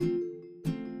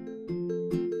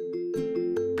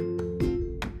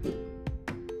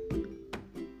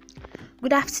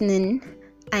Good afternoon.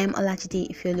 I am Olajide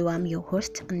Ifeolu. I'm your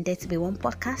host on Dare to Be One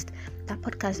podcast. That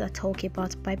podcast that talk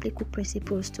about biblical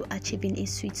principles to achieving a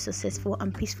sweet, successful,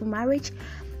 and peaceful marriage.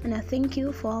 And I thank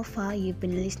you for how far you've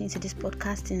been listening to this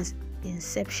podcast since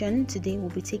inception. Today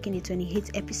we'll be taking the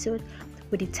 28th episode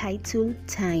with the title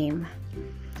Time.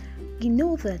 You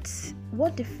know that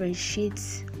what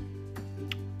differentiates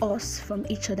us from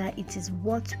each other, it is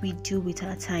what we do with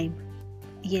our time.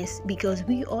 Yes, because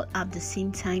we all have the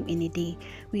same time in a day.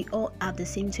 We all have the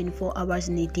same 24 hours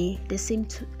in a day, the same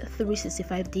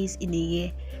 365 days in a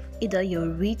year. Either you're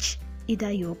rich,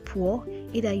 either you're poor,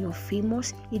 either you're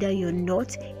famous, either you're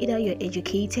not, either you're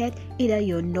educated, either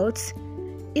you're not,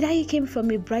 either you came from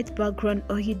a bright background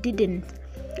or you didn't.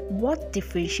 What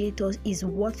differentiates us is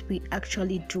what we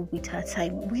actually do with our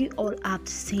time. We all have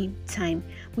the same time.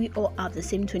 We all have the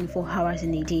same 24 hours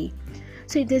in a day.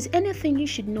 So if there's anything you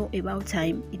should know about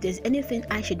time, if there's anything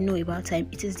I should know about time,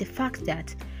 it is the fact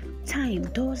that time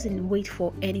doesn't wait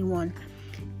for anyone.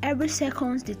 Every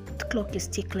second the clock is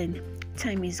ticking,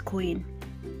 time is going.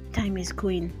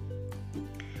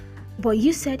 But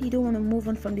you said you don't want to move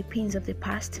on from the pains of the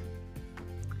past.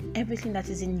 Everything that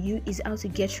is in you is how to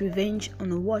get revenge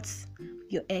on what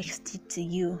your ex did to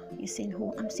you. You're saying,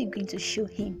 oh, I'm still going to show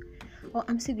him. Or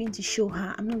I'm still going to show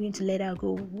her. I'm not going to let her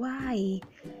go. Why?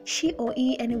 She or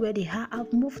he, anywhere they are,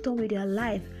 have moved on with their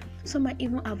life. Some might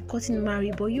even have gotten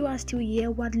married, but you are still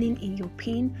here waddling in your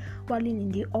pain, waddling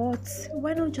in the odds.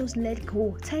 Why not just let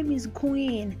go? Time is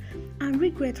going, and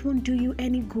regret won't do you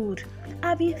any good.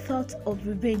 Having thoughts of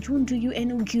revenge won't do you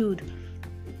any good,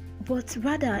 but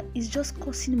rather it's just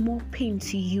causing more pain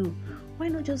to you. Why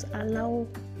not just allow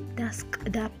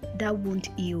that wound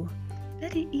heal?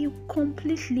 Let it heal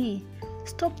completely.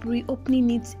 Stop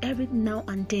reopening it every now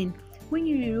and then. When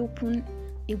you reopen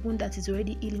a wound that is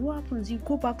already healed, what happens? You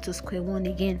go back to square one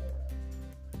again.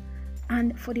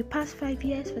 And for the past 5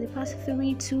 years, for the past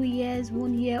 3, 2 years,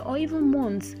 1 year, or even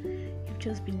months, you've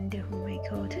just been there. Oh my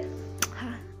God,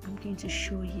 I'm going to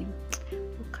show him.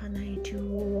 What can I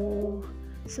do?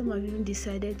 Some have even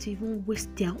decided to even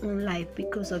waste their own life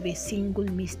because of a single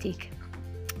mistake.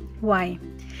 Why?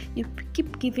 You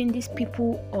keep giving these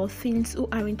people or things who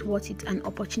aren't worth it an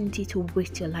opportunity to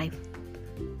waste your life.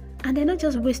 And they're not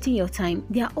just wasting your time,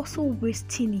 they are also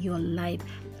wasting your life.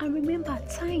 And remember,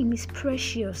 time is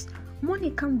precious.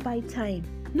 Money can't buy time.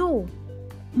 No,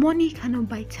 money cannot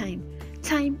buy time.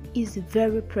 Time is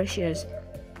very precious.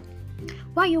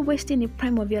 Why are you wasting the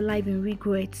prime of your life in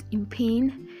regret, in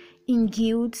pain, in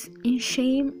guilt, in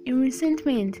shame, in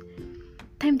resentment?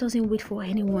 Time doesn't wait for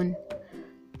anyone.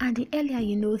 And the earlier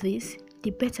you know this, the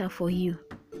better for you.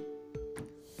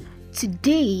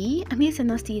 Today, I'm here to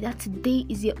announce to you that today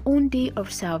is your own day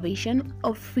of salvation,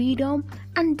 of freedom,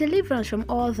 and deliverance from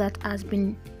all that has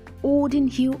been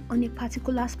holding you on a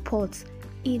particular spot,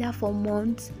 either for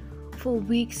months, for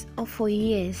weeks, or for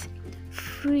years.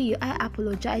 Free, I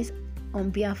apologize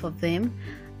on behalf of them.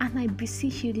 And I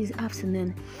beseech you this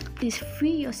afternoon, please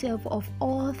free yourself of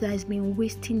all that has been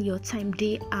wasting your time.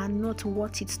 They are not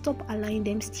worth it. Stop allowing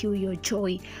them steal your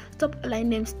joy. Stop allowing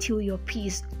them steal your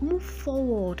peace. Move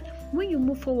forward. When you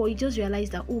move forward, you just realize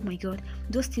that, oh my God,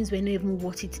 those things were not even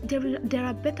worth it. There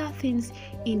are better things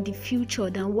in the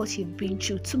future than what you've been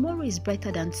through. Tomorrow is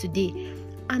brighter than today.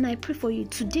 And I pray for you,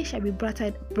 today shall be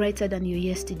brighter than your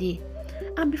yesterday.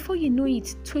 And before you know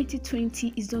it,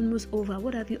 2020 is almost over.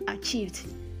 What have you achieved?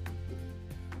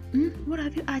 What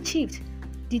have you achieved?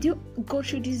 Did you go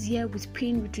through this year with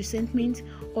pain, with resentment,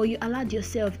 or you allowed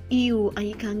yourself heal and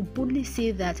you can boldly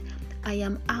say that I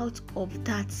am out of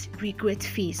that regret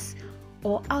phase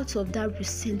or out of that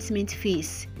resentment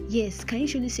phase? Yes, can you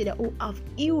surely say that, oh, I've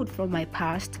healed from my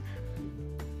past?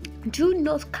 Do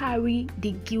not carry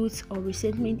the guilt or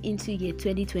resentment into year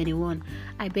 2021.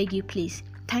 I beg you, please.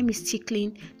 Time is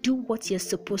ticking. Do what you're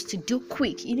supposed to do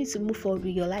quick. You need to move forward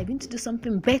with your life. You need to do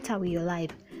something better with your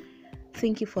life.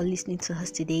 Thank you for listening to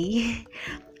us today.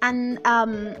 And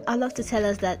I'd love to tell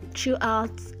us that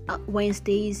throughout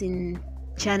Wednesdays in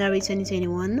January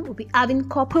 2021, we'll be having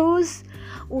couples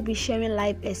who will be sharing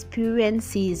life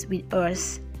experiences with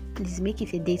us. Please make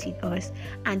it a date with us.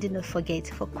 And do not forget,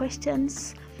 for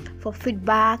questions, for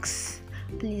feedbacks,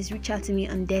 please reach out to me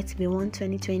on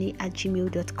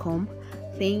daretobe12020@gmail.com.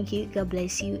 Thank you. God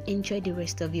bless you. Enjoy the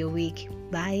rest of your week.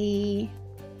 Bye.